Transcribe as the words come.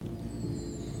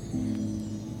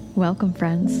Welcome,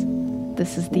 friends.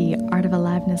 This is the Art of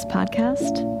Aliveness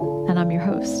podcast, and I'm your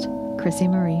host, Chrissy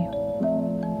Marie.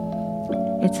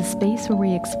 It's a space where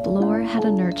we explore how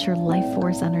to nurture life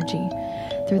force energy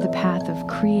through the path of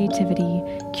creativity,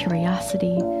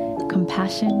 curiosity,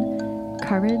 compassion,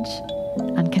 courage,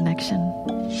 and connection.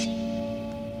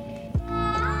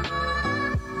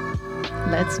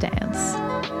 Let's dance.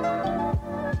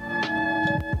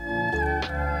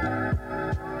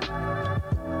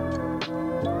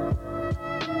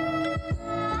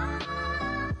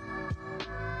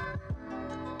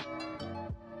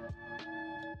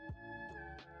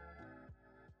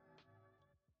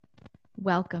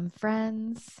 Welcome,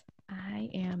 friends. I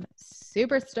am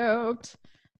super stoked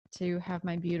to have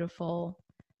my beautiful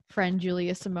friend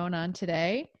Julia Simone on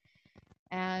today.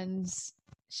 And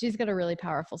she's got a really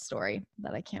powerful story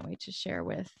that I can't wait to share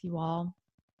with you all.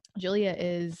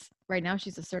 Julia right now,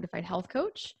 she's a certified health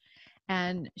coach,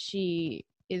 and she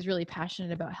is really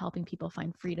passionate about helping people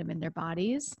find freedom in their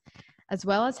bodies, as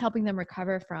well as helping them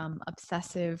recover from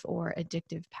obsessive or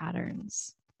addictive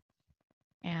patterns.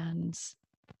 And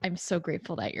I'm so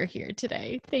grateful that you're here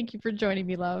today. Thank you for joining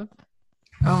me, love.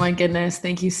 Oh my goodness.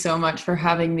 Thank you so much for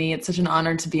having me. It's such an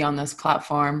honor to be on this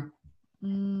platform.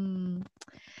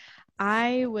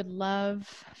 I would love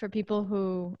for people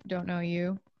who don't know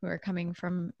you, who are coming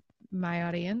from my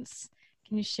audience,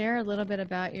 can you share a little bit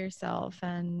about yourself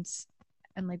and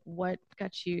like what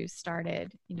got you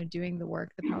started, doing the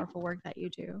work, the powerful work that you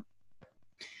do?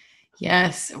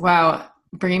 Yes. Wow.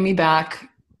 Bringing me back,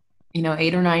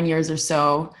 8 or 9 years or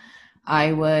so,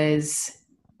 I was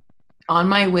on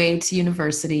my way to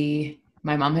university.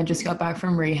 My mom had just got back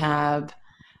from rehab.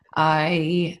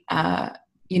 I,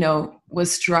 was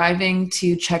striving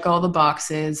to check all the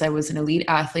boxes. I was an elite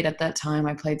athlete at that time.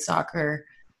 I played soccer.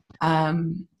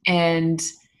 And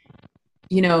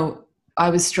I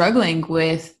was struggling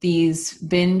with these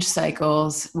binge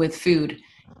cycles with food.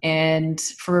 And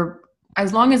for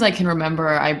as long as I can remember,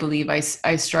 I believe I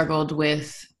struggled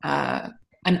with an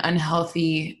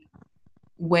unhealthy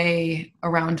way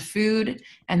around food.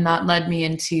 And that led me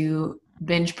into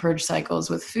binge purge cycles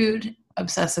with food,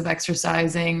 obsessive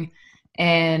exercising,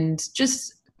 and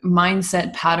just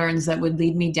mindset patterns that would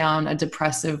lead me down a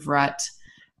depressive rut,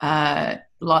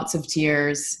 lots of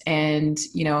tears. And,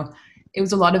 it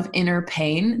was a lot of inner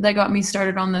pain that got me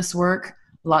started on this work.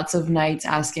 Lots of nights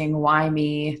asking, why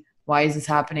me? Why is this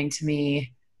happening to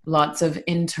me? Lots of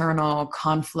internal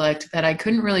conflict that I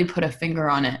couldn't really put a finger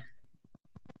on it.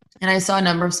 And I saw a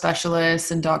number of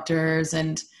specialists and doctors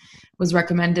and was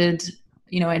recommended,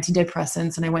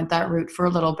 antidepressants. And I went that route for a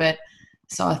little bit,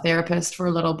 saw a therapist for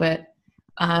a little bit.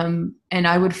 And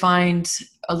I would find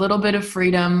a little bit of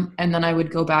freedom, and then I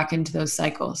would go back into those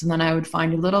cycles. And then I would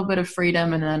find a little bit of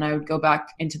freedom, and then I would go back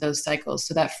into those cycles.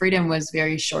 So that freedom was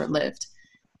very short-lived.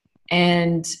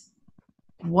 And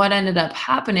what ended up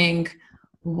happening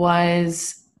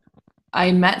was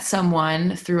I met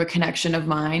someone through a connection of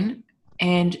mine,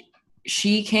 and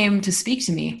she came to speak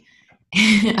to me.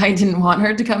 I didn't want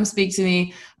her to come speak to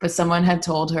me, but someone had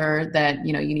told her that,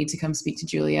 you need to come speak to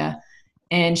Julia.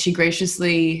 And she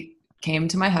graciously came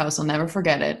to my house. I'll never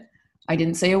forget it. I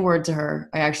didn't say a word to her.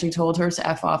 I actually told her to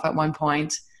F off at one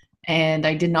point, and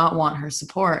I did not want her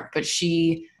support. But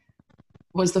she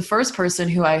was the first person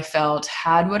who I felt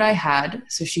had what I had.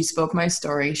 So she spoke my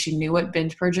story. She knew what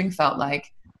binge purging felt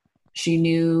like. She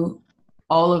knew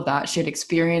all of that. She had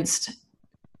experienced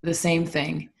the same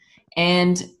thing.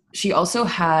 And she also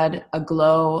had a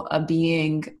glow, a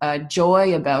being, a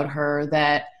joy about her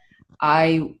that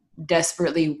I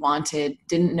desperately wanted,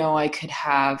 didn't know I could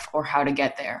have or how to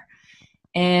get there.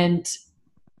 And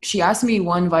she asked me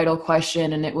one vital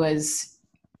question, and it was,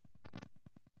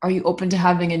 are you open to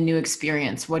having a new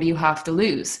experience? What do you have to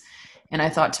lose? And I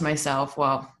thought to myself,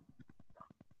 well,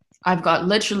 I've got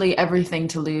literally everything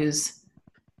to lose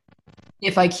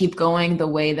if I keep going the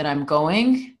way that I'm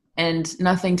going, and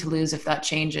nothing to lose if that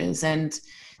changes. And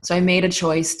so I made a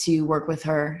choice to work with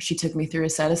her. She took me through a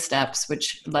set of steps,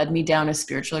 which led me down a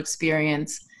spiritual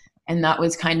experience. And that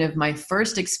was kind of my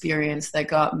first experience that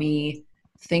got me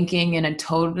thinking in a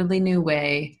totally new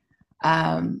way.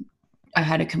 I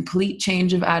had a complete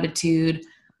change of attitude.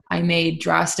 I made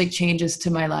drastic changes to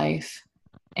my life.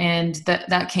 And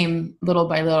that came little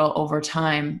by little over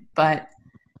time. But,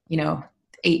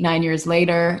 8-9 years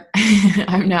later,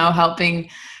 I'm now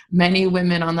helping many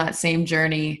women on that same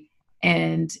journey.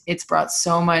 And it's brought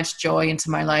so much joy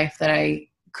into my life that I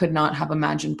could not have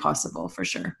imagined possible, for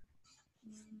sure.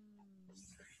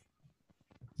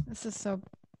 This is so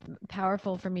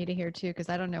powerful for me to hear too, because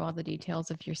I don't know all the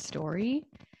details of your story.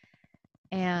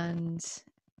 And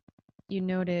you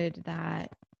noted that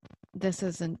this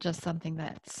isn't just something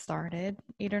that started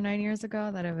 8 or 9 years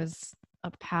ago, that it was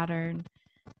a pattern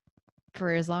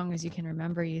for as long as you can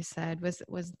remember. You said was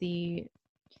the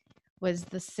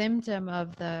symptom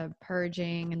of the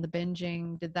purging and the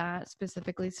binging, did that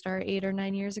specifically start 8 or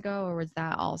 9 years ago, or was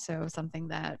that also something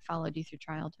that followed you through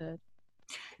childhood?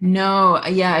 No,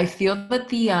 yeah, I feel that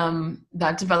the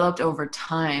that developed over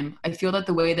time. I feel that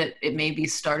the way that it maybe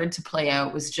started to play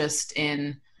out was just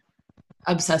in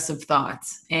obsessive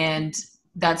thoughts. And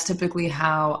that's typically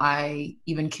how I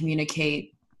even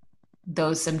communicate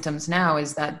those symptoms now,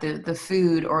 is that the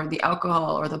food or the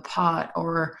alcohol or the pot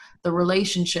or the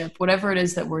relationship, whatever it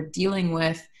is that we're dealing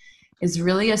with, is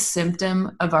really a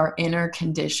symptom of our inner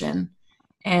condition.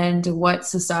 And what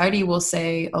society will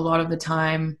say a lot of the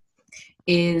time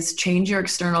is change your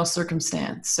external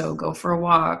circumstance. So go for a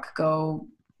walk, go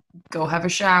have a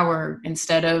shower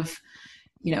instead of,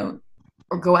 you know,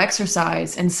 or go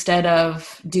exercise instead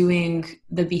of doing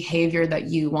the behavior that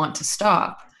you want to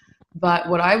stop. But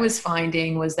what I was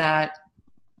finding was that,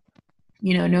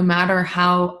 you know, no matter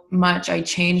how much I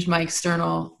changed my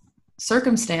external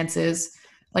circumstances,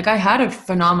 like I had a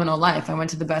phenomenal life. I went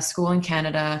to the best school in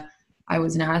Canada. I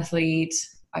was an athlete.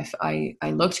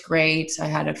 I looked great. I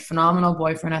had a phenomenal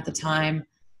boyfriend at the time.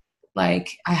 Like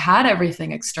I had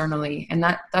everything externally. And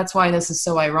that's why this is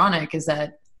so ironic, is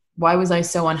that why was I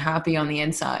so unhappy on the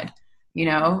inside? You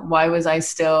know, why was I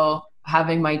still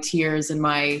having my tears and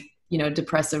my, you know,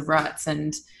 depressive ruts?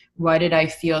 And why did I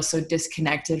feel so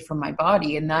disconnected from my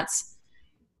body? And that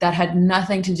had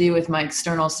nothing to do with my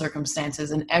external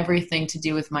circumstances and everything to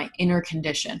do with my inner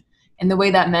condition. And the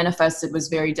way that manifested was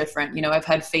very different. You know, I've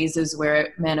had phases where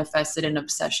it manifested in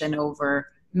obsession over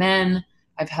men.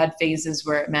 I've had phases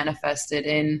where it manifested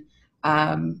in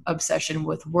obsession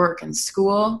with work and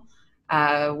school,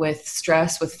 with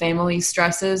stress, with family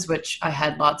stresses, which I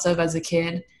had lots of as a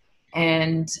kid.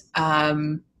 And,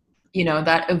 you know,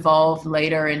 that evolved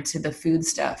later into the food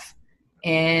stuff.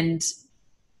 And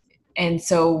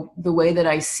so the way that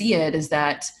I see it is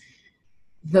that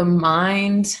the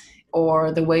mind,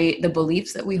 or the way, the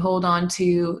beliefs that we hold on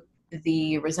to,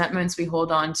 the resentments we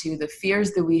hold on to, the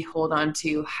fears that we hold on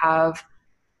to, have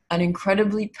an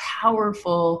incredibly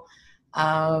powerful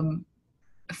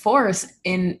force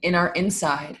in our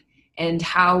inside. And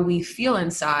how we feel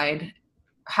inside,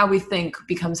 how we think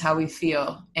becomes how we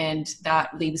feel, and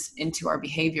that leads into our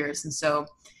behaviors. And so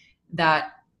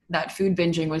that food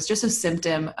binging was just a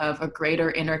symptom of a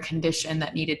greater inner condition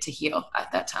that needed to heal at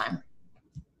that time.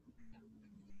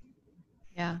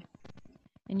 Yeah.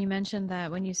 And you mentioned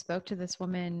that when you spoke to this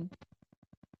woman,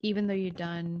 even though you'd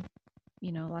done,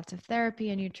 lots of therapy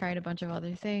and you tried a bunch of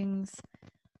other things,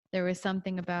 there was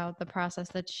something about the process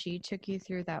that she took you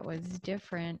through that was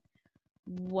different.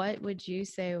 What would you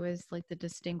say was like the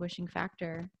distinguishing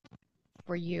factor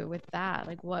for you with that?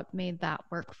 Like what made that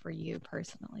work for you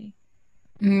personally?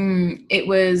 It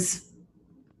was,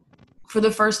 for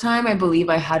the first time, I believe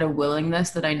I had a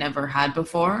willingness that I never had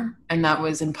before. And that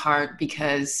was in part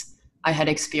because I had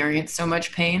experienced so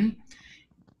much pain.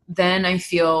 Then I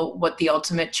feel what the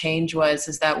ultimate change was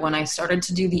is that when I started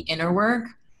to do the inner work,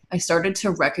 I started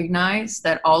to recognize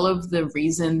that all of the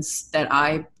reasons that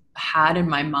I had in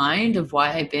my mind of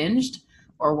why I binged,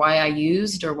 or why I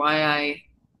used, or why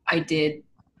I did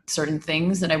certain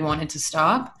things that I wanted to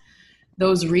stop,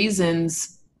 those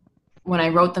reasons, when I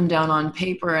wrote them down on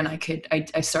paper and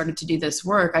I started to do this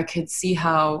work, I could see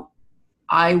how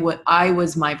I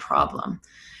was my problem.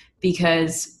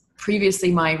 Because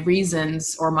previously my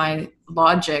reasons, or my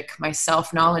logic, my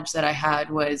self-knowledge that I had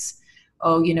was,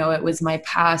 oh, it was my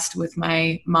past with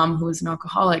my mom who was an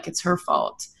alcoholic, it's her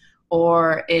fault.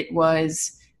 Or it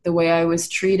was the way I was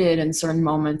treated in certain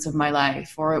moments of my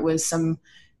life, or it was some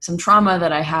trauma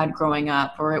that I had growing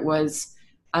up, or it was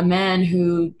a man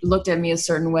who looked at me a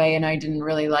certain way and I didn't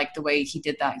really like the way he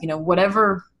did that.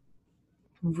 Whatever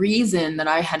reason that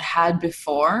I had had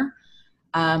before,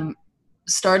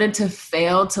 started to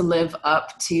fail to live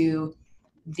up to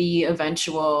the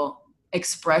eventual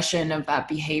expression of that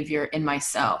behavior in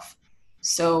myself.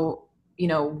 So,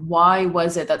 why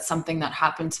was it that something that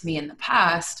happened to me in the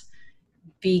past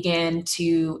began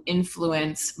to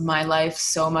influence my life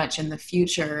so much in the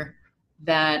future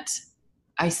that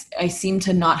I seem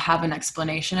to not have an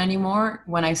explanation anymore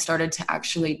when I started to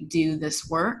actually do this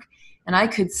work? And I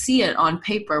could see it on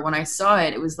paper. When I saw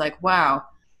it, it was like, wow,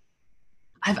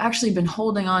 I've actually been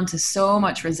holding on to so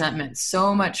much resentment,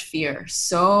 so much fear,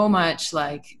 so much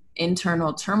like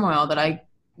internal turmoil that I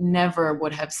never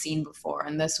would have seen before.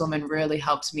 And this woman really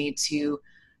helped me to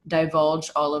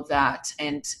divulge all of that.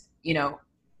 And,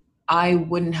 I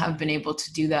wouldn't have been able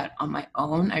to do that on my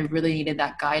own. I really needed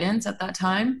that guidance at that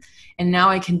time. And now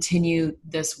I continue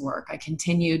this work. I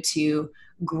continue to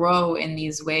grow in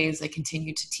these ways. I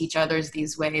continue to teach others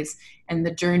these ways. And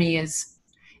the journey is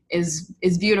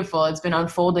beautiful. It's been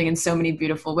unfolding in so many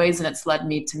beautiful ways, and it's led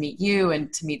me to meet you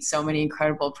and to meet so many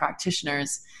incredible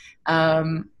practitioners.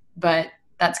 But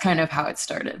that's kind of how it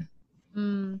started.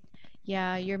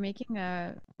 Yeah, you're making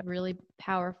a really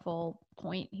powerful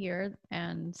point here.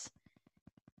 And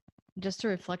just to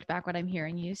reflect back, what I'm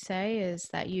hearing you say is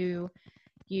that you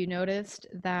noticed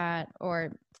that,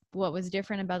 or what was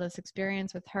different about this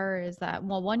experience with her is that,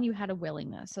 well, one, you had a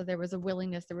willingness. So there was a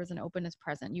willingness, there was an openness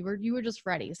present. You were just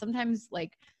ready. Sometimes,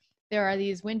 like, there are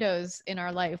these windows in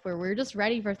our life where we're just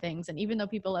ready for things. And even though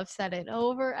people have said it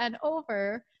over and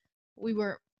over, we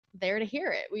weren't there to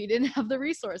hear it. We didn't have the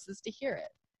resources to hear it.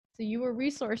 So you were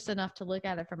resourced enough to look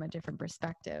at it from a different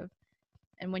perspective.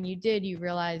 And when you did, you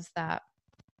realized that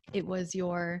it was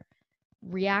your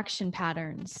reaction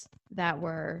patterns that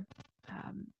were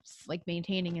like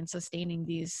maintaining and sustaining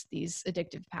these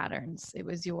addictive patterns. It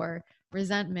was your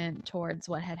resentment towards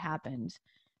what had happened.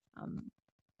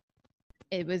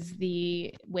 It was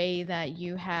the way that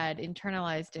you had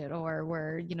internalized it, or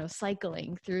were,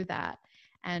 cycling through that.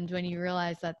 And when you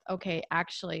realize that, okay,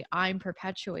 actually I'm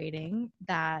perpetuating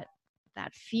that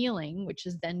feeling, which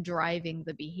is then driving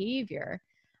the behavior,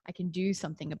 I can do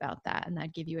something about that. And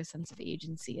that give you a sense of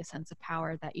agency, a sense of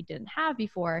power that you didn't have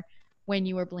before, when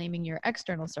you were blaming your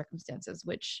external circumstances,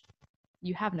 which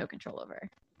you have no control over.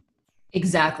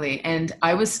 Exactly. And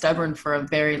I was stubborn for a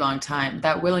very long time.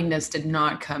 That willingness did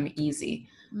not come easy.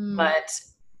 But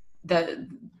the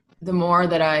more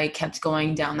that I kept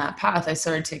going down that path, I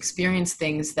started to experience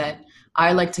things that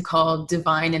I like to call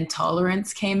divine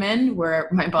intolerance came in, where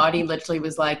my body literally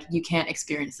was like, you can't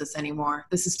experience this anymore.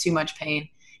 This is too much pain.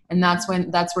 And that's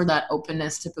where that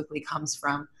openness typically comes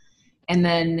from. And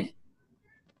then,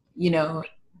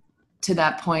 to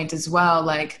that point as well,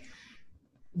 like,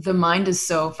 the mind is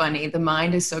so funny. The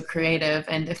mind is so creative.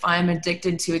 And if I'm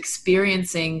addicted to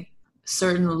experiencing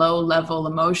certain low level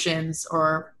emotions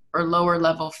or lower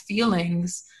level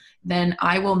feelings, then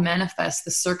I will manifest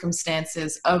the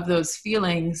circumstances of those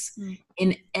feelings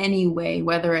in any way,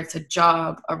 whether it's a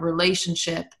job, a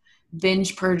relationship,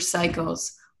 binge purge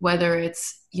cycles, whether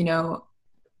it's,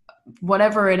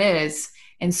 whatever it is.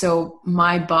 And so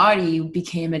my body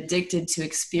became addicted to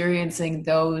experiencing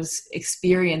those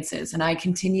experiences. And I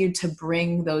continued to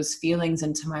bring those feelings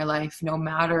into my life, no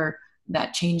matter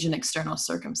that change in external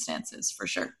circumstances, for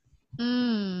sure.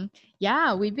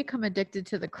 Yeah, we become addicted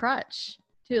to the crutch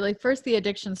too. Like, first the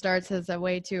addiction starts as a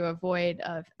way to avoid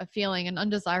a feeling, an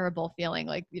undesirable feeling,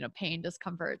 like, pain,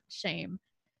 discomfort, shame.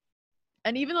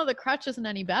 And even though the crutch isn't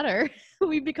any better,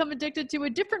 we become addicted to a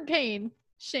different pain,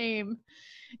 shame.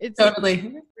 It's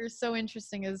totally. We're so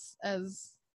interesting as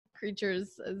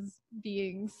creatures, as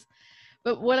beings.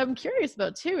 But what I'm curious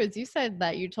about too is, you said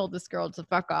that you told this girl to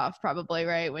fuck off, probably,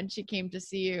 right, when she came to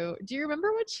see you. Do you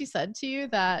remember what she said to you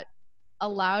that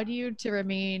allowed you to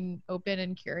remain open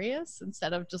and curious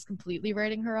instead of just completely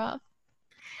writing her off?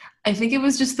 I think it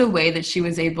was just the way that she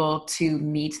was able to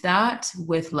meet that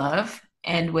with love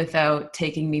and without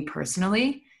taking me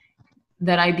personally,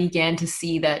 that I began to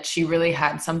see that she really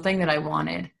had something that I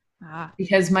wanted.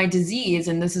 Because my disease,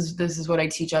 and this is what I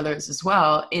teach others as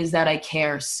well, is that I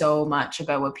care so much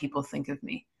about what people think of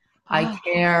me. I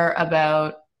care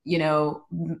about,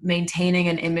 maintaining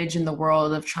an image in the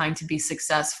world of trying to be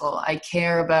successful. I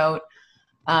care about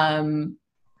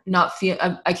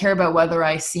I care about whether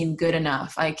I seem good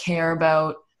enough. I care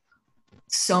about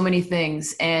so many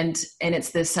things. And it's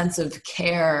this sense of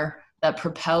care that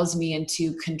propels me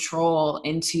into control,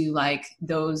 into like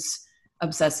those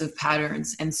obsessive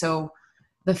patterns. And so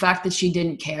the fact that she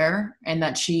didn't care, and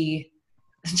that she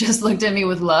just looked at me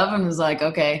with love and was like,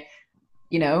 okay,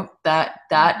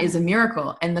 that is a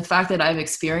miracle. And the fact that I've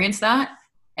experienced that,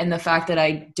 and the fact that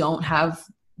I don't have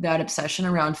that obsession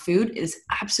around food, is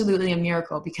absolutely a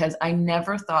miracle, because I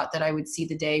never thought that I would see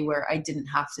the day where I didn't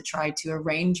have to try to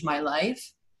arrange my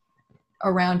life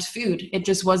around food. It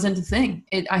just wasn't a thing.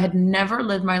 I had never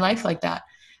lived my life like that.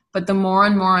 But the more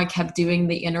and more I kept doing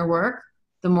the inner work,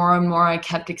 the more and more I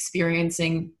kept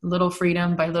experiencing little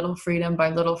freedom by little freedom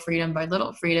by little freedom by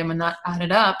little freedom. And that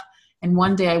added up. And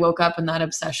one day I woke up and that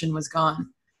obsession was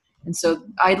gone. And so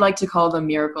I'd like to call them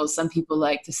miracles. Some people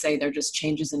like to say they're just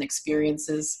changes in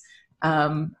experiences.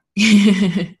 But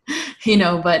it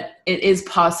is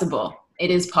possible. It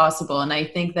is possible. And I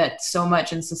think that so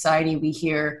much in society we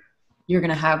hear, you're going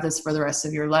to have this for the rest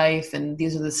of your life, and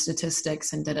these are the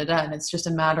statistics, and And it's just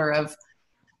a matter of,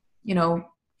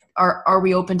 are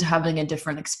we open to having a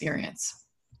different experience?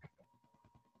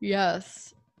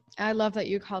 Yes. I love that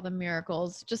you call them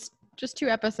miracles. Just 2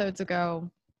 episodes ago,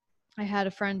 I had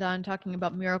a friend on talking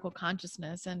about miracle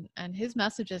consciousness, and his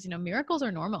message is, miracles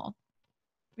are normal.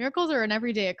 Miracles are an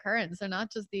everyday occurrence. They're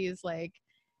not just these like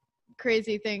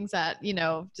crazy things that,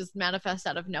 just manifest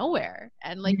out of nowhere.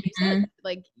 And like you said,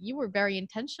 like you were very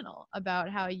intentional about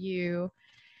how you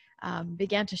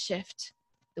began to shift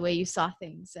the way you saw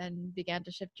things and began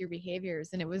to shift your behaviors.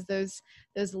 And it was those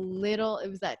little, it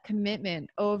was that commitment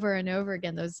over and over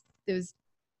again, those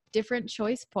different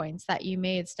choice points that you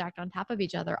made stacked on top of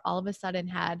each other, all of a sudden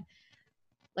had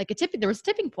like there was a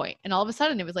tipping point, and all of a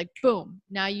sudden it was like, boom,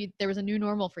 now there was a new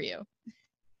normal for you.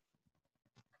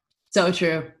 So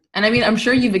true. And I mean, I'm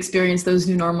sure you've experienced those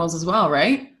new normals as well,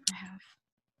 right? I have.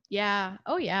 Yeah.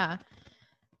 Oh yeah.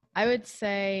 I would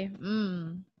say,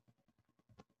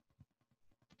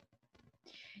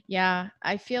 yeah,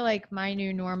 I feel like my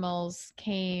new normals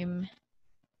came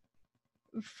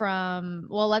from,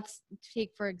 well, let's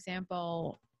take, for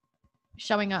example,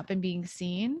 showing up and being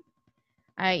seen.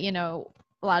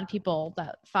 A lot of people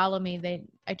that follow me,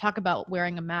 I talk about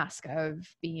wearing a mask of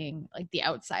being like the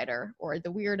outsider or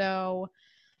the weirdo.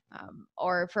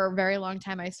 Or for a very long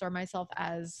time, I saw myself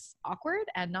as awkward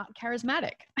and not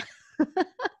charismatic.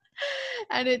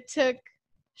 And it took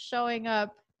showing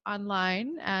up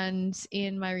online and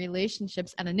in my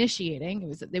relationships and initiating.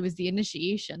 It was the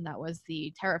initiation that was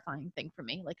the terrifying thing for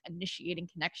me, like initiating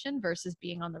connection versus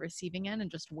being on the receiving end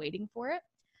and just waiting for it.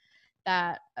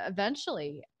 That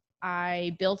eventually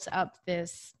I built up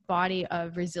this body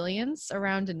of resilience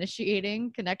around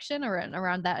initiating connection or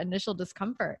around that initial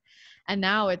discomfort. And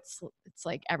now it's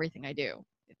like everything I do.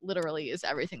 It literally is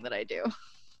everything that I do.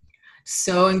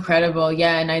 So incredible.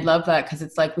 Yeah. And I love that because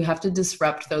it's like we have to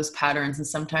disrupt those patterns. And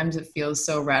sometimes it feels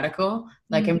so radical.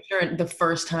 Like I'm sure the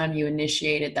first time you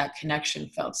initiated that connection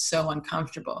felt so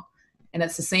uncomfortable. And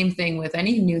it's the same thing with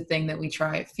any new thing that we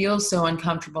try. It feels so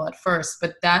uncomfortable at first,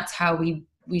 but that's how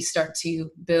we start to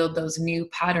build those new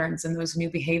patterns and those new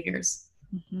behaviors.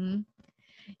 Mm-hmm.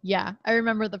 Yeah. I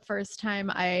remember the first time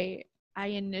I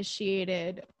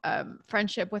initiated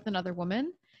friendship with another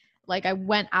woman. Like I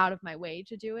went out of my way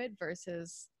to do it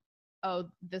versus, oh,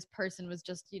 this person was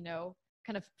just,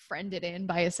 kind of friended in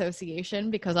by association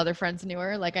because other friends knew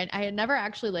her. Like I had never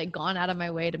actually like gone out of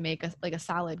my way to make a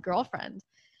solid girlfriend.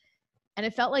 And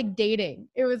it felt like dating.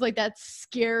 It was like that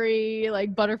scary,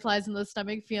 like butterflies in the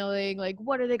stomach feeling, like,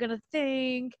 what are they going to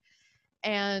think?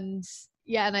 And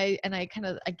yeah, and I kind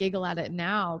of giggle at it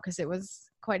now because it was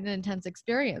quite an intense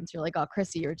experience. You're like, oh,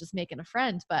 Chrissy, you're just making a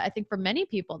friend. But I think for many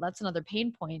people, that's another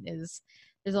pain point is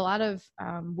there's a lot of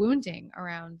wounding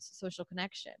around social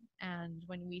connection. And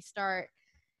when we start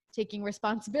taking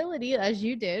responsibility, as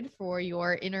you did, for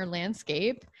your inner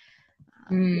landscape,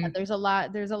 yeah, there's a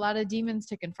lot of demons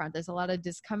to confront. There's a lot of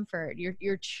discomfort.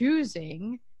 You're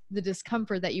choosing the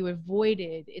discomfort that you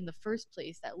avoided in the first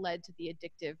place that led to the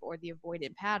addictive or the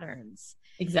avoidant patterns.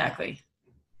 Exactly.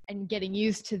 And getting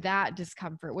used to that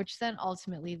discomfort, which then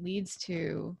ultimately leads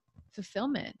to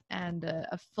fulfillment and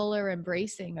a fuller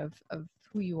embracing of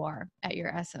who you are at your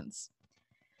essence.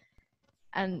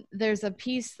 And there's a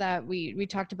piece that we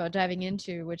talked about diving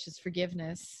into, which is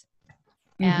forgiveness.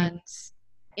 And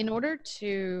in order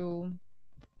to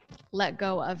let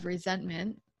go of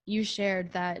resentment, you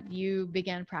shared that you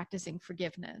began practicing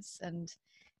forgiveness, and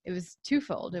it was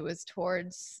twofold. It was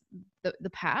towards the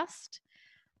past,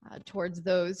 towards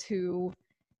those who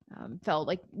felt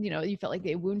like, you felt like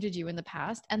they wounded you in the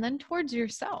past, and then towards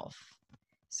yourself.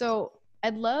 So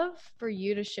I'd love for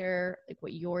you to share like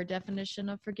what your definition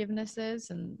of forgiveness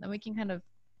is, and then we can kind of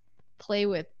play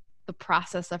with the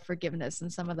process of forgiveness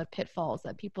and some of the pitfalls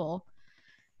that people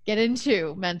get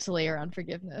into mentally around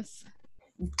forgiveness.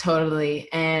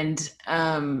 Totally. And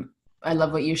I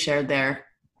love what you shared there.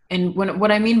 And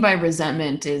what I mean by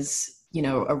resentment is,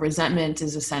 a resentment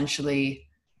is essentially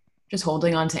just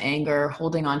holding on to anger,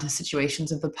 holding on to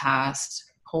situations of the past,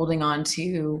 holding on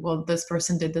to, well, this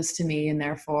person did this to me and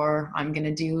therefore I'm going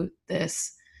to do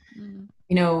this.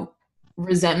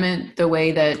 Resentment, the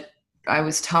way that I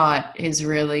was taught, is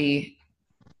really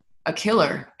a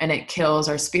killer, and it kills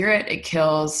our spirit. It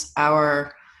kills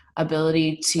our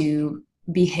ability to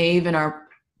behave in our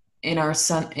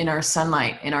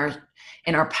sunlight, in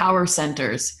our power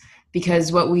centers,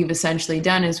 because what we've essentially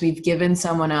done is we've given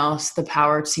someone else the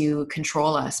power to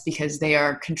control us, because they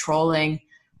are controlling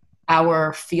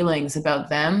our feelings about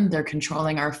them. They're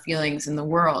controlling our feelings in the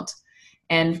world.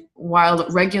 And while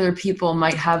regular people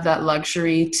might have that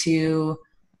luxury to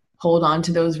hold on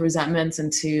to those resentments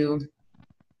and to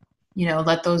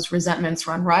let those resentments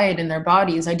run riot in their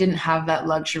bodies. I didn't have that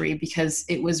luxury because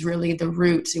it was really the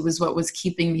root. It was what was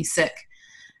keeping me sick.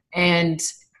 And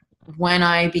when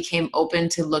I became open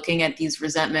to looking at these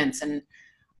resentments, and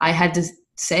I had to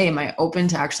say, am I open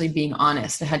to actually being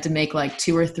honest? I had to make like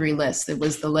 2 or 3 lists. It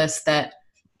was the list that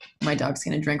my dog's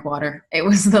going to drink water. It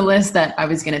was the list that I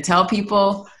was going to tell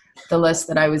people, the list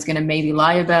that I was going to maybe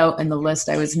lie about, and the list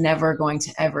I was never going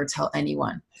to ever tell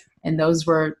anyone. And those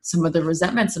were some of the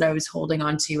resentments that I was holding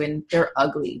on to, and they're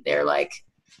ugly. They're like,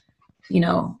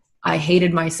 I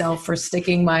hated myself for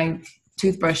sticking my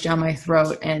toothbrush down my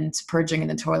throat and purging in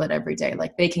the toilet every day.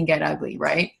 Like, they can get ugly,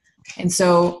 right? And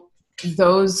so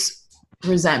those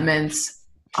resentments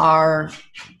are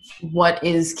what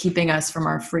is keeping us from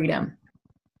our freedom.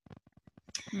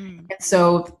 And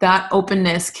so that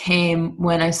openness came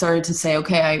when I started to say,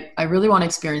 okay, I really want to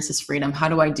experience this freedom. How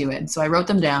do I do it? And so I wrote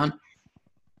them down,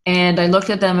 and I looked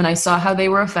at them and I saw how they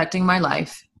were affecting my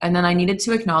life. And then I needed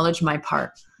to acknowledge my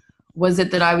part. Was it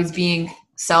that I was being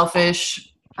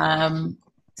selfish,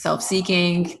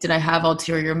 self-seeking? Did I have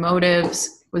ulterior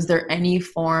motives? Was there any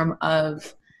form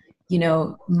of,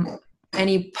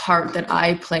 any part that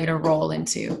I played a role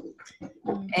into?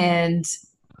 And,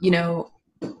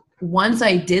 once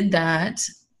I did that,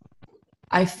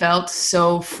 I felt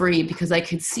so free because I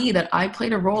could see that I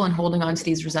played a role in holding on to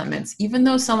these resentments. Even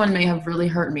though someone may have really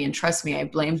hurt me, and trust me, I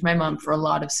blamed my mom for a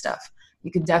lot of stuff.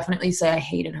 You could definitely say I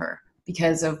hated her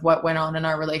because of what went on in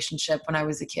our relationship when I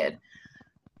was a kid.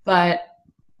 But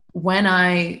when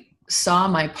I saw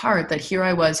my part, that here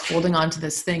I was holding on to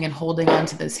this thing and holding on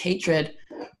to this hatred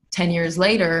 10 years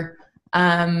later,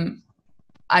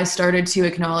 I started to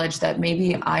acknowledge that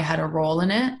maybe I had a role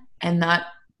in it, and that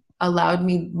allowed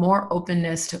me more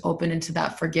openness to open into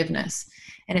that forgiveness.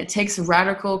 And it takes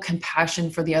radical compassion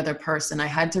for the other person. I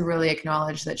had to really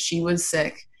acknowledge that she was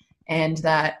sick and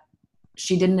that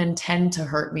she didn't intend to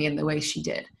hurt me in the way she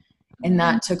did. And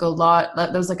that took a lot.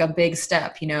 That was like a big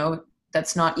step,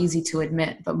 that's not easy to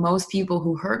admit. But most people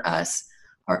who hurt us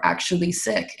are actually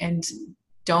sick and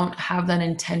don't have that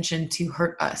intention to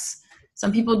hurt us.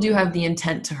 Some people do have the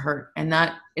intent to hurt, and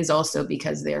that is also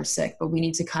because they are sick. But we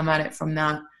need to come at it from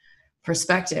that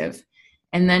perspective,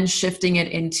 and then shifting it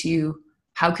into,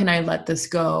 how can I let this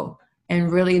go?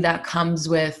 And really that comes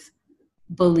with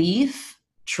belief,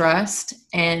 trust,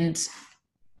 and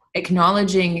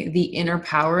acknowledging the inner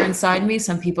power inside me.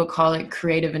 Some people call it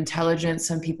creative intelligence.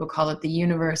 Some people call it the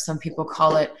universe. Some people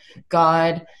call it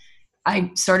God.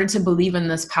 I started to believe in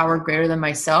this power greater than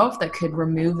myself that could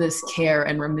remove this care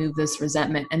and remove this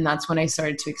resentment. And that's when I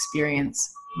started to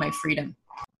experience my freedom.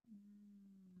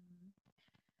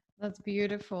 That's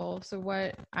beautiful. So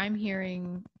what I'm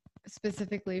hearing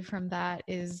specifically from that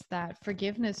is that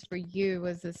forgiveness for you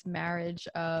was this marriage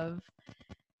of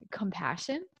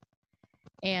compassion,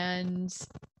 and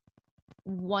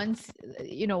once,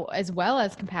 as well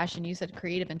as compassion, you said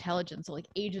creative intelligence, so like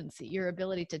agency, your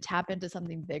ability to tap into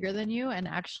something bigger than you and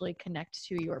actually connect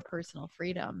to your personal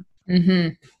freedom. Mm-hmm.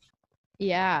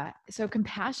 Yeah. So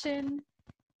compassion,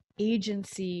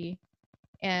 agency,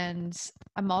 and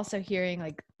I'm also hearing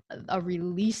like a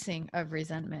releasing of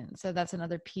resentment. So that's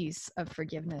another piece of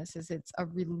forgiveness, is it's a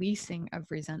releasing of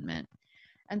resentment.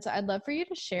 And so I'd love for you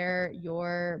to share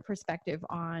your perspective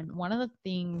on one of the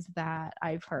things that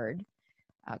I've heard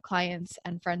clients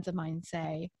and friends of mine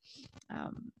say,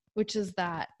 which is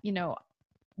that,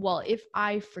 well, if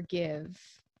I forgive,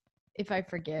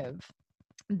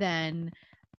 then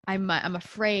I'm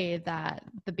afraid that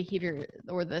the behavior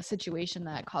or the situation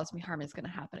that caused me harm is going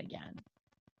to happen again.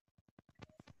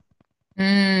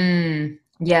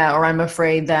 Yeah. Or I'm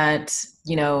afraid that,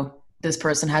 this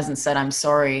person hasn't said I'm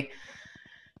sorry.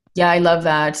 Yeah, I love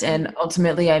that. And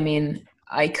ultimately, I mean,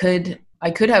 I could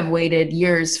have waited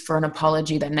years for an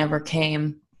apology that never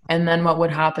came. And then what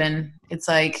would happen? It's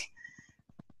like,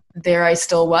 there I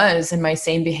still was in my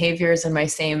same behaviors and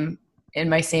in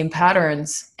my same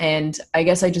patterns. And I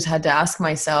guess I just had to ask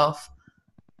myself,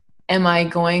 am I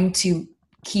going to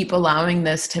keep allowing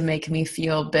this to make me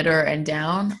feel bitter and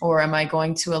down? Or am I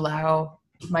going to allow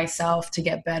myself to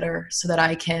get better so that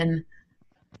I can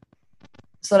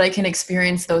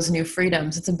experience those new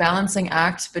freedoms? It's a balancing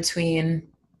act between,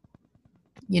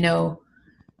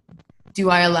 do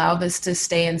I allow this to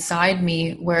stay inside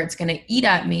me where it's going to eat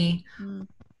at me?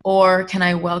 Or can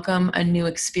I welcome a new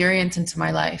experience into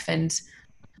my life? And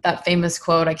that famous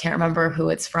quote, I can't remember who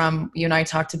it's from. You and I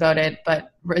talked about it,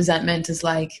 but resentment is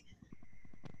like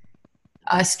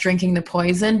us drinking the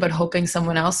poison, but hoping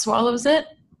someone else swallows it.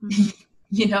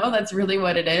 That's really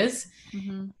what it is.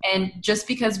 Mm-hmm. And just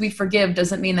because we forgive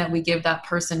doesn't mean that we give that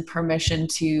person permission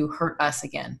to hurt us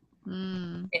again.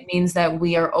 Mm. It means that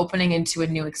we are opening into a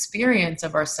new experience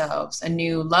of ourselves, a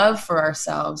new love for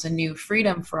ourselves, a new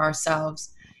freedom for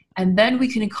ourselves. And then we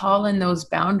can call in those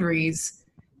boundaries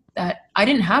that I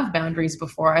didn't have boundaries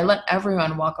before. I let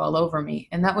everyone walk all over me.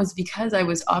 And that was because I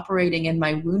was operating in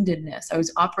my woundedness. I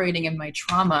was operating in my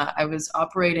trauma. I was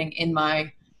operating in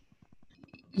my,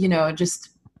 just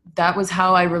that was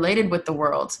how I related with the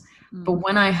world. But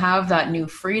when I have that new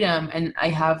freedom and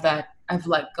I've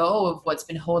let go of what's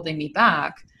been holding me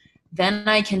back, then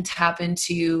I can tap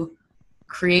into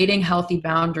creating healthy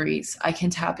boundaries. I can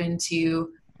tap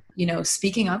into,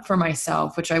 speaking up for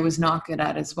myself, which I was not good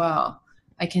at as well.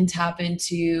 I can tap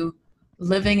into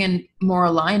living in more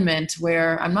alignment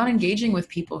where I'm not engaging with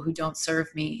people who don't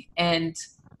serve me. And,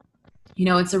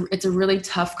 it's a really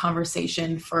tough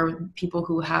conversation for people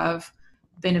who have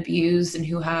been abused and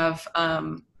who have,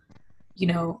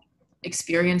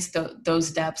 experienced those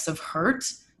depths of hurt.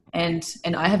 And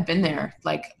I have been there.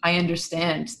 Like, I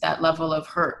understand that level of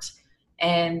hurt.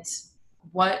 And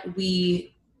what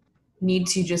we need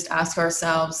to just ask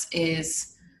ourselves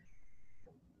is,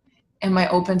 am I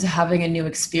open to having a new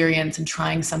experience and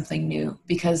trying something new?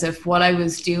 Because if what I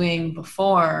was doing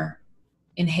before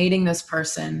in hating this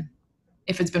person,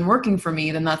 if it's been working for me,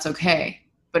 then that's okay.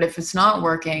 But if it's not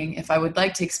working, if I would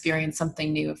like to experience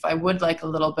something new, if I would like a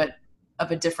little bit of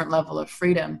a different level of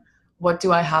freedom, what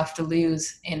do I have to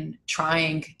lose in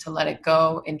trying to let it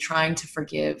go, in trying to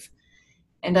forgive?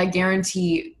 And I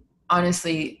guarantee,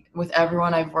 honestly, with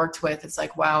everyone I've worked with, it's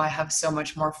like, wow, I have so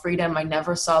much more freedom. I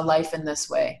never saw life in this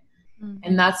way.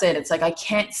 And that's it. It's like, I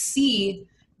can't see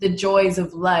the joys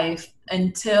of life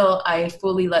until I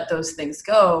fully let those things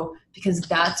go, because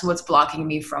that's what's blocking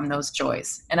me from those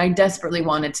joys. And I desperately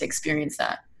wanted to experience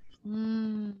that.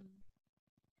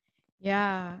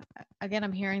 Yeah. Again,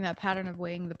 I'm hearing that pattern of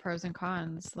weighing the pros and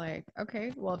cons. Like,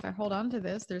 okay, well, if I hold on to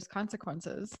this, there's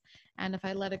consequences. And if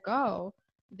I let it go,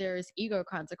 there's ego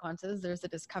consequences. There's the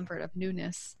discomfort of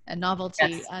newness and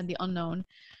novelty and the unknown.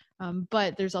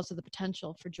 But there's also the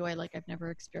potential for joy like I've never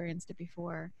experienced it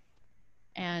before.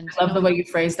 And I love the way you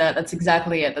phrase that. That's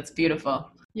exactly it. That's beautiful.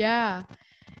 Yeah.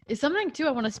 It's something too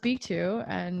I want to speak to,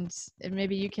 and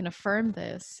maybe you can affirm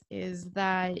this, is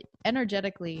that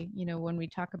energetically, when we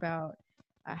talk about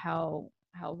how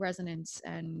resonance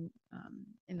and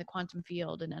in the quantum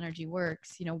field and energy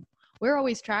works, we're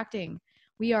always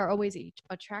we are always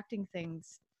attracting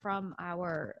things from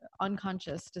our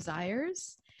unconscious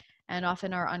desires. And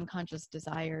often our unconscious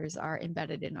desires are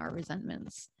embedded in our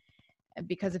resentments.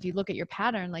 Because if you look at your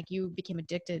pattern, like, you became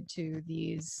addicted to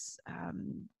these,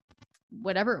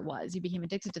 whatever it was, you became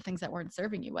addicted to things that weren't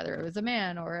serving you, whether it was a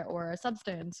man or a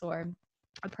substance or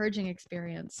a purging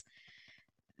experience.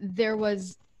 There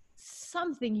was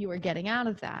something you were getting out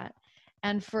of that.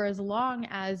 And for as long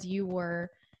as you were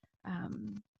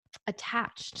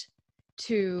attached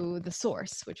to the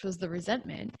source, which was the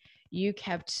resentment, you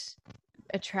kept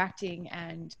attracting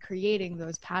and creating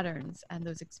those patterns and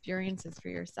those experiences for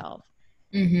yourself.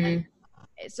 And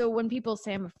so when people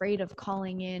say, I'm afraid of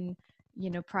calling in,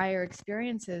 prior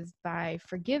experiences by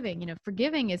forgiving,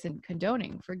 forgiving isn't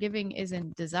condoning, forgiving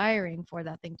isn't desiring for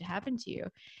that thing to happen to you,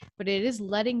 but it is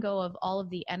letting go of all of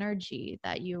the energy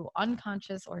that you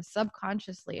unconscious or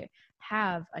subconsciously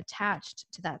have attached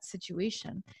to that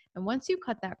situation. And once you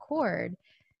cut that cord,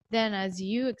 then, as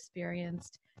you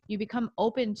experienced, you become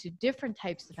open to different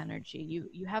types of energy.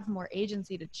 You have more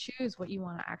agency to choose what you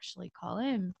want to actually call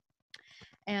in.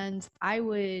 And I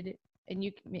would, and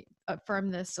you can affirm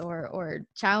this or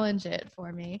challenge it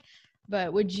for me,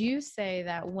 but would you say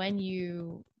that when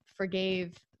you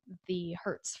forgave the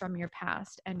hurts from your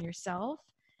past and yourself,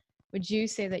 would you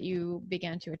say that you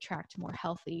began to attract more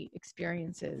healthy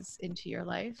experiences into your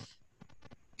life?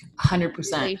 100%.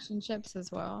 Relationships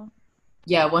as well?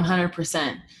 Yeah,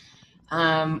 100%.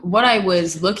 What I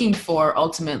was looking for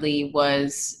ultimately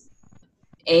was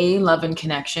love and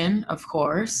connection, of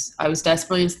course. I was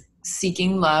desperately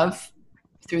seeking love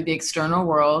through the external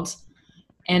world.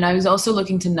 And I was also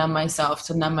looking to numb myself,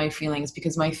 to numb my feelings,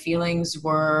 because my feelings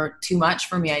were too much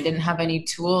for me. I didn't have any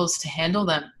tools to handle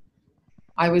them.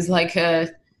 I was like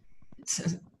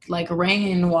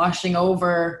rain washing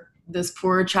over this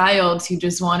poor child who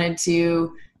just wanted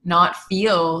to not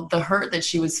feel the hurt that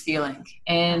she was feeling.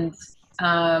 And,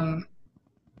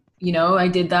 I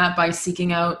did that by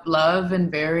seeking out love in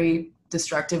very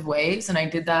destructive ways. And I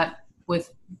did that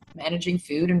with managing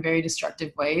food in very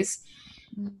destructive ways.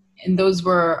 And those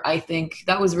were, I think,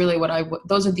 that was really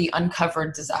those are the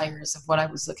uncovered desires of what I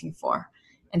was looking for.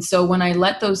 And so when I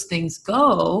let those things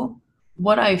go,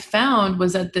 what I found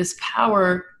was that this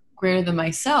power greater than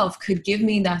myself could give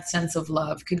me that sense of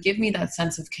love, could give me that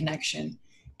sense of connection,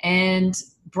 and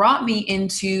brought me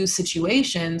into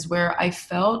situations where I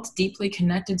felt deeply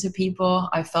connected to people.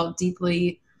 I felt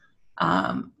deeply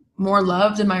more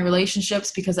loved in my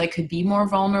relationships because I could be more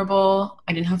vulnerable.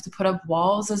 I didn't have to put up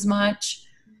walls as much,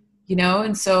 you know?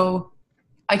 And so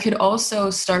I could also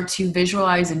start to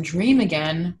visualize and dream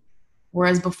again.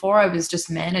 Whereas before I was just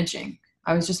managing.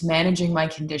 I was just managing my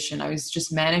condition. I was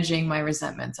just managing my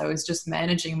resentments. I was just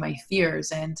managing my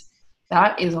fears. And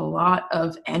that is a lot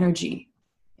of energy.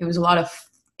 It was a lot of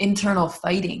internal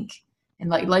fighting. And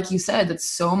like you said, that's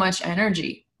so much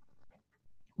energy.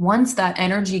 Once that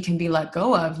energy can be let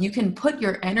go of, you can put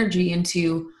your energy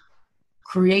into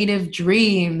creative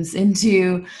dreams,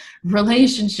 into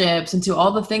relationships, into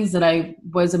all the things that I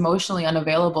was emotionally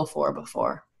unavailable for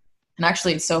before. And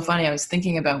actually, it's so funny. I was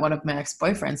thinking about one of my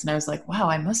ex-boyfriends, and I was like, wow,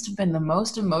 I must have been the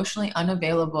most emotionally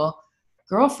unavailable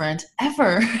girlfriend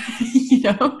ever. You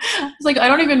know, it's like, I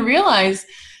don't even realize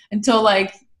until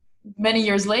like many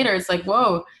years later. It's like,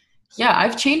 whoa, yeah,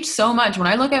 I've changed so much. When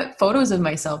I look at photos of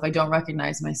myself, I don't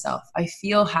recognize myself. I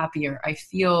feel happier. I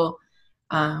feel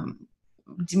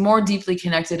more deeply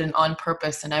connected and on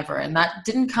purpose than ever. And that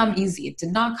didn't come easy. It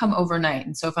did not come overnight.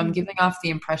 And so if I'm giving off the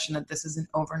impression that this is an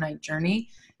overnight journey,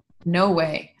 no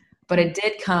way. But it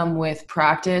did come with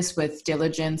practice, with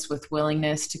diligence, with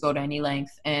willingness to go to any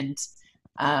length, and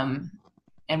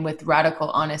with radical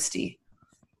honesty.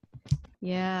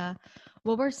 Yeah.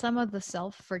 What were some of the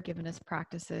self-forgiveness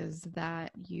practices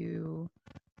that you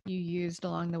used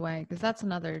along the way? Because that's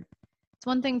another, it's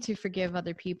one thing to forgive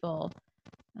other people.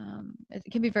 It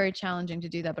can be very challenging to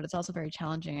do that, but it's also very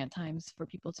challenging at times for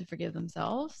people to forgive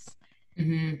themselves.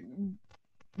 Mm-hmm.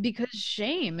 Because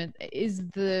shame is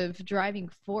the driving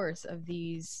force of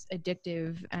these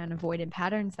addictive and avoidant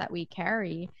patterns that we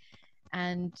carry.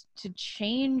 And to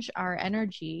change our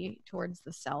energy towards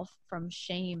the self from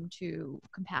shame to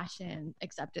compassion,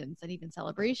 acceptance, and even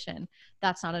celebration,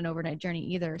 that's not an overnight journey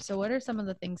either. So what are some of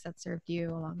the things that served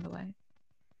you along the way?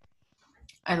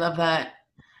 I love that.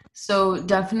 So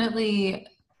definitely,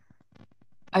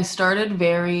 I started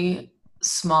very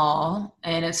small,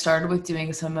 and it started with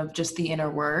doing some of just the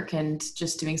inner work and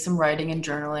just doing some writing and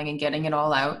journaling and getting it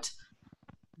all out.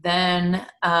 Then,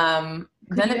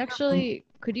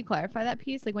 could you clarify that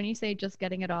piece? Like when you say just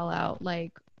getting it all out,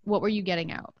 like what were you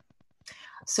getting out?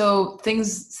 So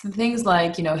things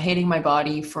like, you know, hating my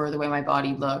body for the way my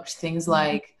body looked, things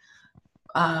like,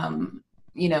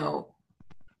 you know,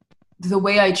 the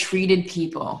way I treated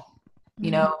people,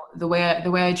 you know, the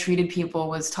way I treated people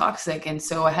was toxic. And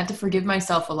so I had to forgive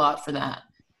myself a lot for that,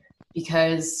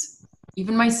 because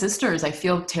even my sisters, I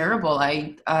feel terrible.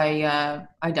 I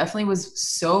definitely was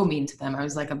so mean to them. I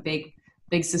was like a big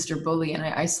sister bully, and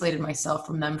I isolated myself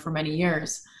from them for many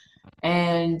years.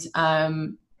 And,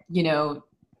 you know,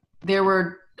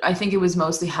 I think it was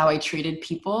mostly how I treated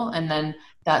people. And then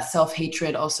that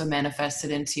self-hatred also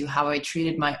manifested into how I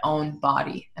treated my own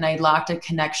body. And I lacked a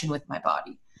connection with my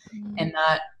body. And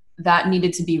that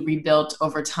needed to be rebuilt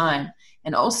over time.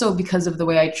 And also because of the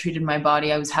way I treated my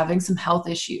body, I was having some health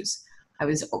issues. I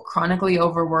was chronically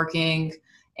overworking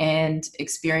and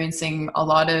experiencing a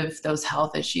lot of those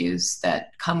health issues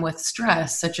that come with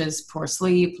stress, such as poor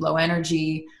sleep, low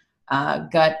energy,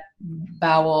 gut,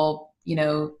 bowel, you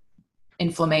know,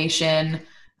 inflammation,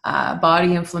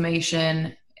 body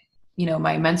inflammation. You know,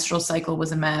 my menstrual cycle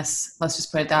was a mess. Let's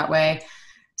just put it that way.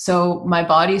 So my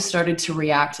body started to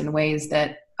react in ways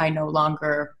that I no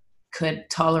longer could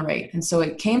tolerate. And so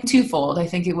it came twofold. I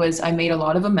think it was, I made a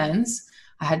lot of amends.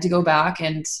 I had to go back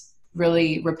and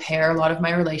really repair a lot of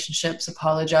my relationships,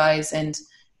 apologize, and,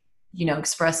 you know,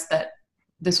 express that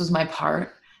this was my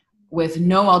part with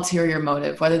no ulterior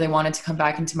motive. Whether they wanted to come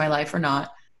back into my life or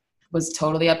not was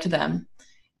totally up to them.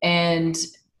 And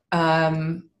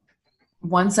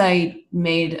once I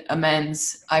made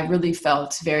amends, I really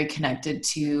felt very connected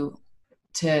to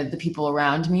the people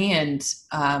around me, and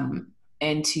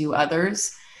to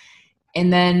others.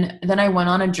 And then I went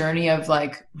on a journey of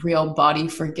like real body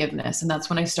forgiveness. And that's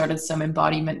when I started some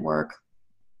embodiment work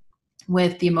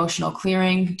with the emotional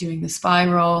clearing, doing the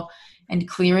spiral, and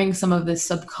clearing some of the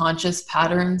subconscious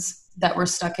patterns that were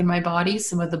stuck in my body,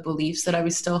 some of the beliefs that I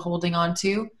was still holding on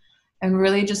to, and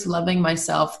really just loving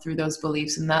myself through those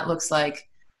beliefs. And that looks like,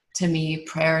 to me,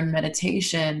 prayer and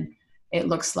meditation. It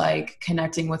looks like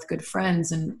connecting with good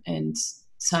friends, and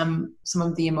some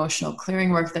of the emotional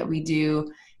clearing work that we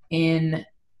do in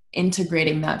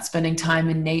integrating that, spending time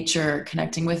in nature,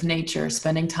 connecting with nature,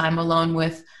 spending time alone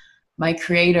with my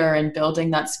creator and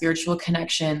building that spiritual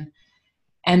connection.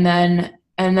 And then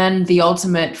And then the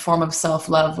ultimate form of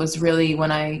self-love was really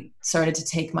when I started to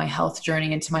take my health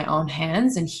journey into my own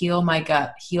hands and heal my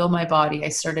gut, heal my body. I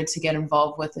started to get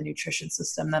involved with a nutrition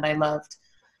system that I loved,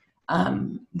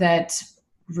 that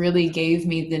really gave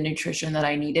me the nutrition that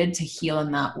I needed to heal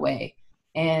in that way.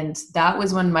 And that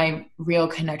was when my real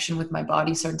connection with my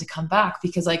body started to come back,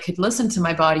 because I could listen to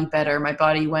my body better. My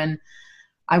body, when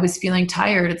I was feeling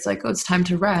tired, it's like, oh, it's time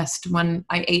to rest. When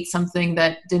I ate something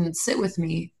that didn't sit with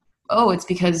me, oh, it's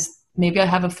because maybe I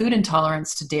have a food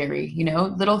intolerance to dairy, you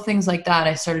know, little things like that.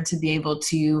 I started to be able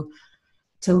to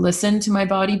listen to my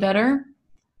body better.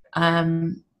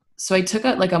 So I took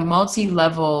like a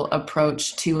multi-level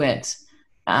approach to it.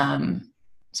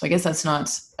 So I guess that's not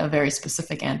a very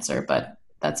specific answer, but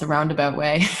that's a roundabout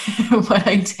way what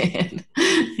I did.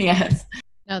 Yes.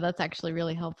 No, that's actually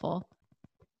really helpful.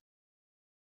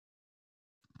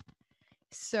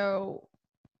 So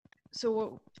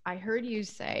what I heard you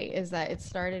say is that it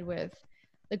started with,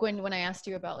 like, when I asked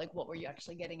you about like what were you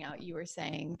actually getting out, you were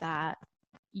saying that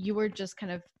you were just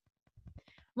kind of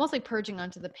almost like purging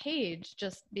onto the page,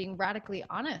 just being radically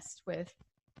honest with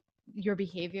your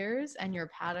behaviors and your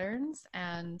patterns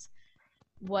and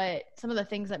what some of the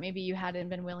things that maybe you hadn't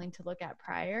been willing to look at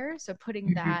prior. So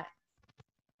putting that,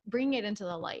 bringing it into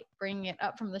the light, bringing it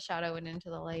up from the shadow and into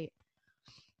the light.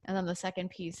 And then the second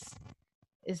piece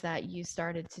is that you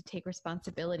started to take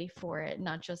responsibility for it,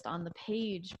 not just on the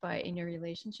page, but in your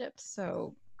relationships.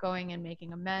 So going and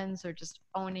making amends, or just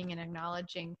owning and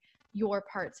acknowledging your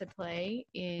part to play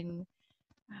in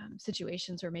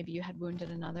situations where maybe you had wounded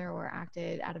another or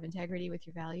acted out of integrity with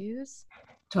your values.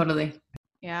 Totally.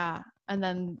 Yeah. And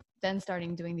then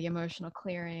starting doing the emotional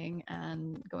clearing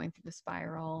and going through the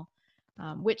spiral,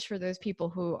 which for those people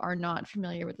who are not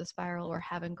familiar with the spiral or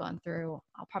haven't gone through,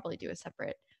 I'll probably do a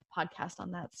separate podcast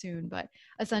on that soon. But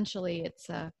essentially it's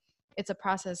a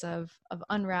process of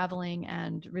unraveling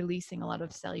and releasing a lot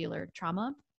of cellular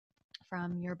trauma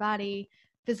from your body,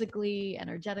 physically,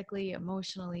 energetically,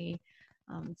 emotionally.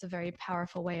 It's a very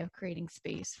powerful way of creating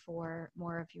space for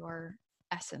more of your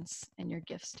essence and your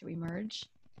gifts to emerge.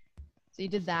 So you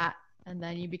did that, and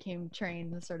then you became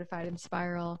trained and certified in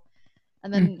spiral,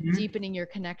 and then deepening your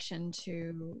connection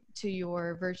to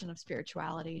your version of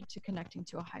spirituality, to connecting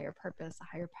to a higher purpose, a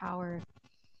higher power.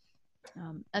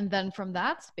 And then from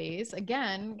that space,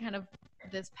 again, kind of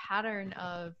this pattern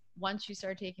of, once you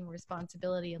start taking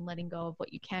responsibility and letting go of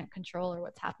what you can't control or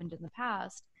what's happened in the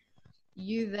past,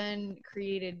 you then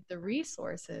created the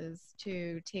resources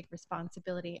to take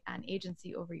responsibility and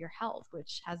agency over your health,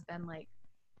 which has been, like,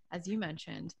 as you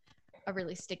mentioned, a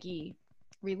really sticky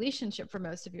relationship for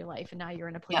most of your life. And now you're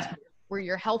in a place where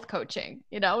you're health coaching,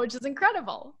 you know, which is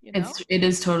incredible. You know? It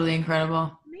is totally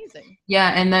incredible. Amazing.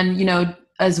 Yeah. And then, you know,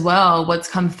 as well, what's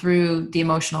come through the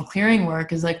emotional clearing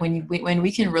work is like when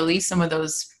we can release some of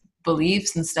those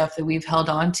beliefs and stuff that we've held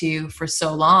on to for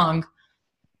so long.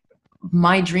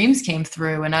 My dreams came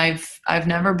through, and I've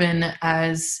never been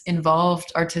as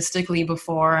involved artistically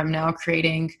before. I'm now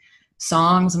creating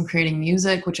songs, I'm creating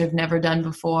music, which I've never done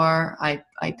before. I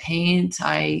paint,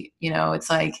 it's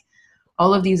like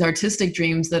all of these artistic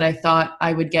dreams that I thought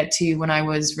I would get to when I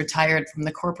was retired from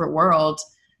the corporate world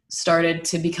started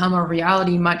to become a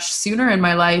reality much sooner in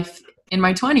my life, in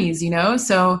my 20s, you know?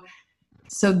 So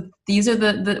these are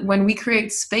the when we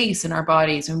create space in our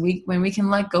bodies, when we can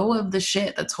let go of the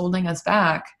shit that's holding us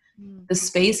back, the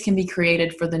space can be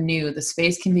created for the new. The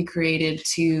space can be created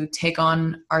to take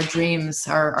on our dreams,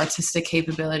 our artistic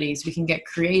capabilities. We can get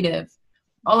creative.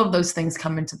 All of those things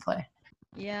come into play.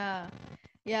 Yeah.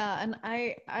 Yeah. And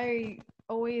I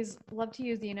always love to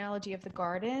use the analogy of the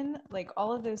garden. Like,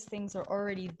 all of those things are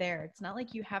already there. It's not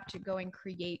like you have to go and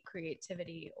create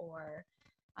creativity or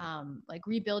like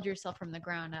rebuild yourself from the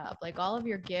ground up. Like, all of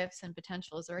your gifts and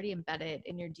potential is already embedded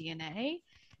in your DNA.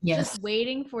 Yes. Just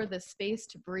waiting for the space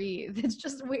to breathe. It's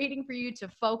just waiting for you to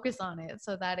focus on it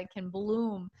so that it can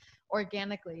bloom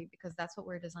organically, because that's what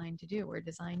we're designed to do. We're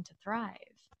designed to thrive.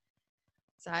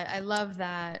 So I love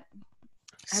that.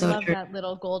 I love that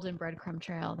little golden breadcrumb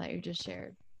trail that you just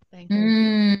shared. Thank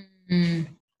you.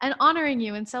 And honoring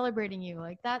you and celebrating you.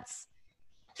 Like,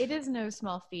 it is no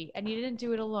small feat, and you didn't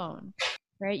do it alone,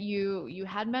 right? You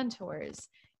had mentors,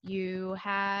 you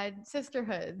had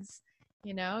sisterhoods,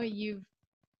 you know, you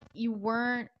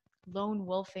weren't lone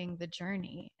wolfing the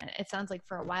journey. And it sounds like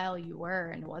for a while you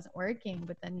were, and it wasn't working,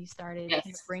 but then you started kind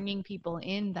of bringing people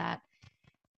in that.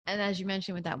 And as you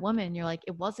mentioned with that woman, you're like,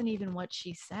 it wasn't even what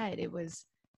she said. It was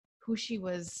who she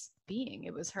was being.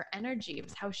 It was her energy. It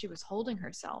was how she was holding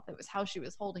herself. It was how she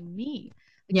was holding me.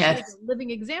 Like she was Yes. a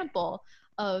living example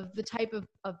of the type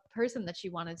of person that she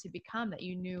wanted to become, that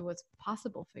you knew was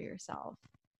possible for yourself.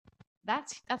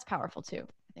 That's powerful too,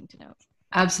 I think, to note.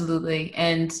 Absolutely.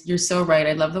 And you're so right.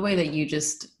 I love the way that you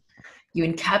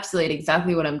encapsulate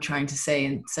exactly what I'm trying to say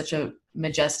in such a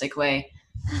majestic way.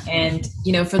 And,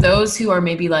 for those who are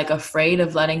maybe like afraid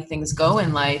of letting things go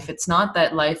in life, it's not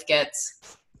that life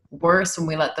gets worse when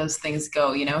we let those things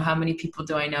go. How many people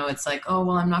do I know? It's like, oh,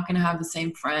 well, I'm not going to have the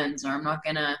same friends, or I'm not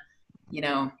going to, you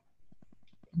know,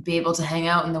 be able to hang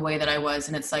out in the way that I was.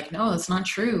 And it's like, no, that's not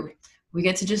true. We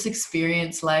get to just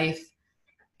experience life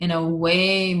in a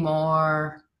way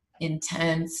more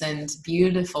intense and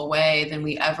beautiful way than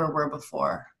we ever were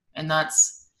before. And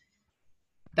that's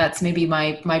maybe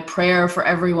my prayer for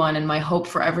everyone, and my hope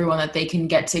for everyone, that they can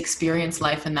get to experience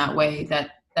life in that way,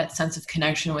 that sense of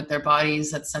connection with their bodies,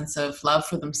 that sense of love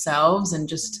for themselves, and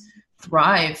just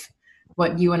thrive,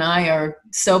 what you and I are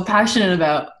so passionate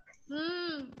about.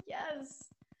 Yes.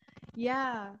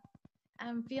 Yeah.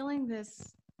 I'm feeling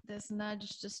this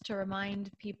nudge just to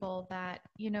remind people that,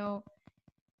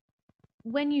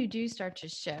 when you do start to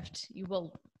shift, you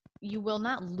will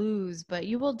not lose, but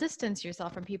you will distance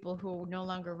yourself from people who no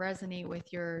longer resonate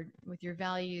with your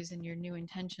values and your new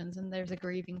intentions. And there's a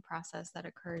grieving process that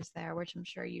occurs there, which I'm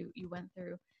sure you went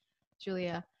through,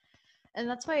 Julia. And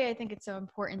that's why I think it's so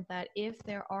important that if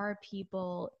there are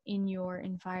people in your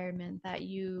environment that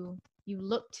you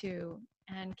look to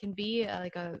and can be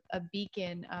like a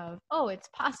beacon of, oh, it's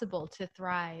possible to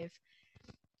thrive,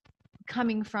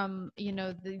 coming from,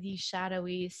 these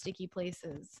shadowy, sticky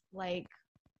places, like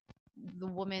the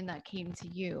woman that came to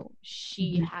you,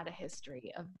 she Mhm. had a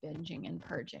history of binging and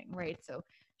purging, right? So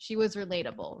she was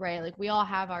relatable, right? Like we all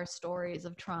have our stories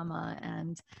of trauma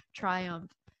and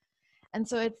triumph. And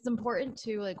so it's important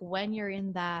to, like, when you're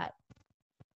in that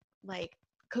like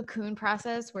cocoon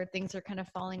process where things are kind of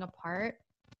falling apart,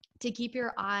 to keep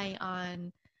your eye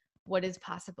on what is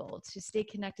possible, to stay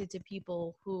connected to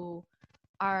people who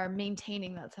are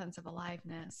maintaining that sense of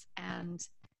aliveness and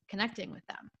connecting with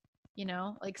them,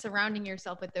 like surrounding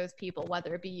yourself with those people,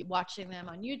 whether it be watching them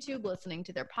on YouTube, listening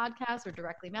to their podcasts, or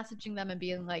directly messaging them and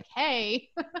being like, hey,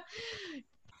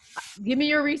 give me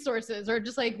your resources, or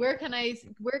just like, where can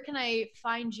I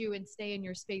find you and stay in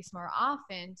your space more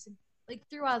often, to, like,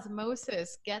 through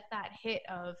osmosis, get that hit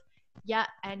of, yeah,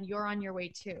 and you're on your way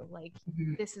too, like,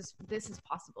 Mhm. this is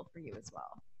possible for you as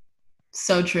well.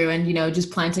 So true. And,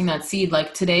 just planting that seed.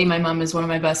 Like today, my mom is one of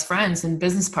my best friends and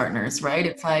business partners, right?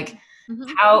 It's like,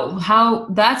 Mm-hmm. how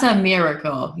that's a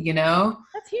miracle.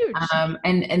 That's huge.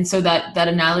 And so that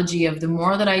analogy of, the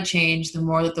more that I change, the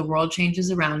more that the world changes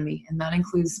around me, and that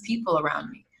includes people around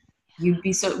me. We'd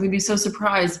be so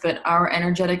surprised, but our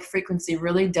energetic frequency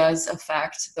really does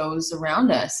affect those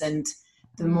around us. And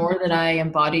the more that I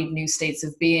embodied new states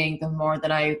of being, the more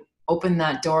that I open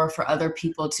that door for other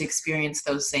people to experience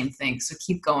those same things. So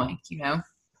keep going.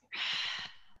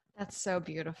 That's so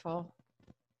beautiful.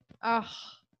 Oh,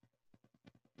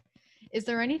 is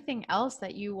there anything else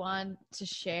that you want to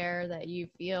share that you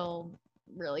feel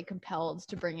really compelled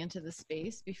to bring into the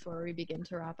space before we begin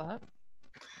to wrap up?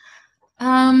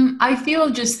 I feel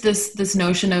just this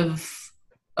notion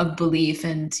of belief,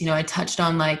 and I touched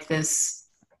on like this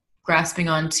grasping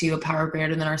onto a power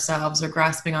greater than ourselves, or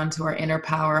grasping onto our inner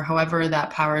power, however that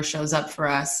power shows up for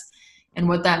us. And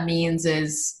what that means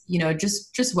is,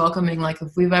 just welcoming, like,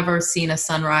 if we've ever seen a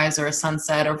sunrise or a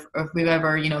sunset, or if we've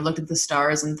ever, looked at the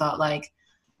stars and thought like,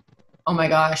 oh my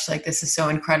gosh, like this is so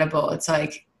incredible. It's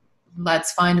like,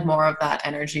 let's find more of that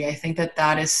energy. I think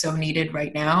that is so needed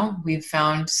right now. We've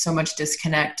found so much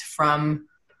disconnect from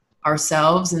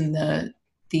ourselves and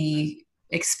the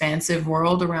expansive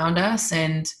world around us,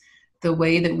 and the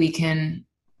way that we can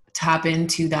tap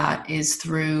into that is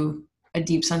through a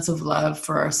deep sense of love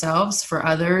for ourselves, for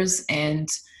others, and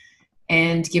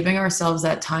giving ourselves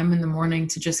that time in the morning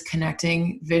to just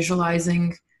connecting,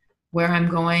 visualizing where I'm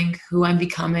going, who I'm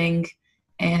becoming,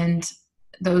 and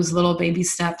those little baby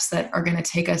steps that are going to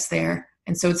take us there.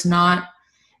 And so it's not,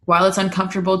 while it's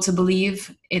uncomfortable to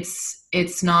believe, it's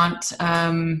not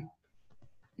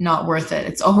worth it.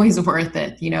 It's always worth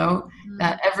it.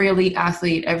 That every elite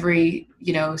athlete, every,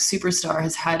 superstar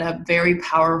has had a very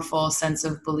powerful sense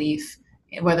of belief,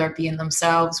 whether it be in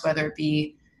themselves, whether it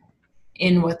be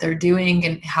in what they're doing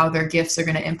and how their gifts are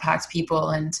going to impact people.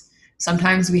 And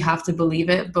sometimes we have to believe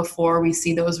it before we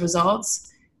see those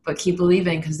results, but keep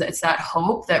believing, because it's that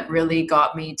hope that really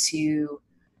got me to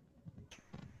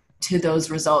those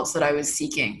results that I was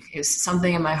seeking. It was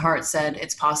something in my heart said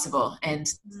it's possible. And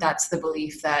that's the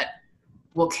belief that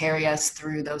will carry us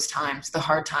through those times, the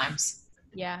hard times.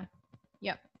 Yeah.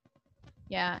 Yep.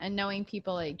 Yeah. And knowing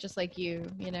people like, just like you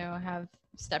know, have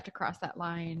stepped across that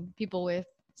line, people with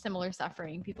similar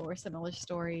suffering, people with similar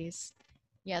stories.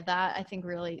 Yeah. That I think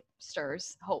really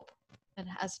stirs hope, and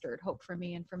has stirred hope for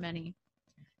me and for many.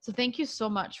 So thank you so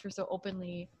much for so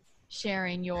openly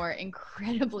sharing your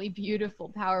incredibly beautiful,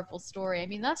 powerful story. I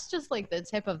mean, that's just like the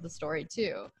tip of the story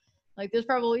too. Like there's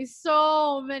probably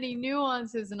so many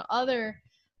nuances and other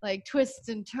like twists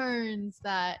and turns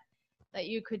that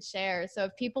you could share. So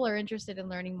if people are interested in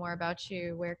learning more about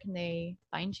you, where can they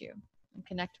find you and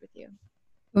connect with you?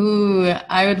 Ooh,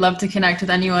 I would love to connect with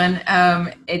anyone.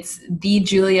 It's the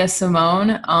Julia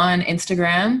Simone on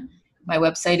Instagram. My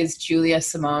website is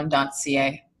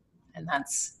juliasimone.ca. And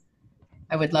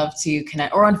I would love to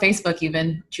connect, or on Facebook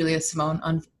even, Julia Simone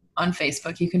on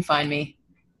Facebook. You can find me.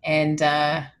 And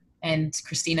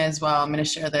Christina as well. I'm going to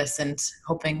share this and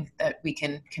hoping that we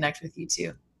can connect with you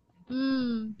too.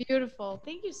 Beautiful.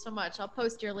 Thank you so much. I'll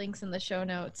post your links in the show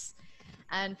notes.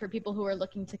 And for people who are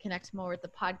looking to connect more with the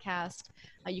podcast,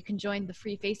 you can join the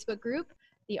free Facebook group,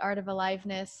 The Art of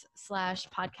Aliveness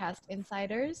 /podcast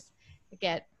insiders.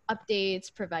 Get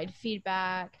updates, provide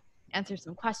feedback, answer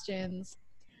some questions.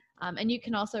 And you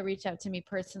can also reach out to me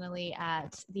personally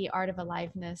at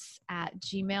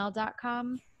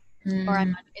theartofaliveness@gmail.com. Or I'm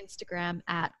on Instagram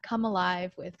at Come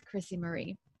Alive with Chrissy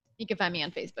Marie. You can find me on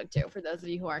Facebook too. For those of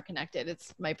you who aren't connected,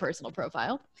 it's my personal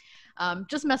profile.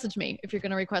 Just message me if you're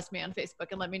going to request me on Facebook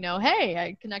and let me know, hey,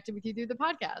 I connected with you through the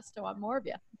podcast. I want more of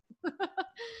you.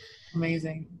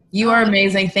 Amazing. You are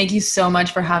amazing. Thank you so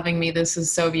much for having me. This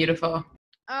is so beautiful.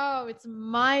 Oh, it's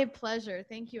my pleasure.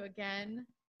 Thank you again.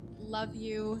 Love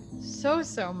you so,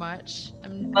 so much.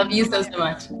 Love you so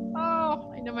much.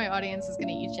 Oh, I know my audience is going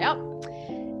to eat you out.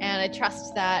 And I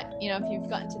trust that, you know, if you've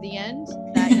gotten to the end,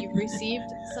 that you've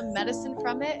received some medicine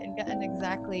from it and gotten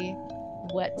exactly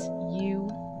what you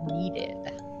needed.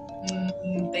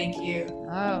 Thank you.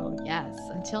 Oh, yes.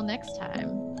 Until next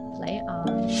time, play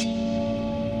on.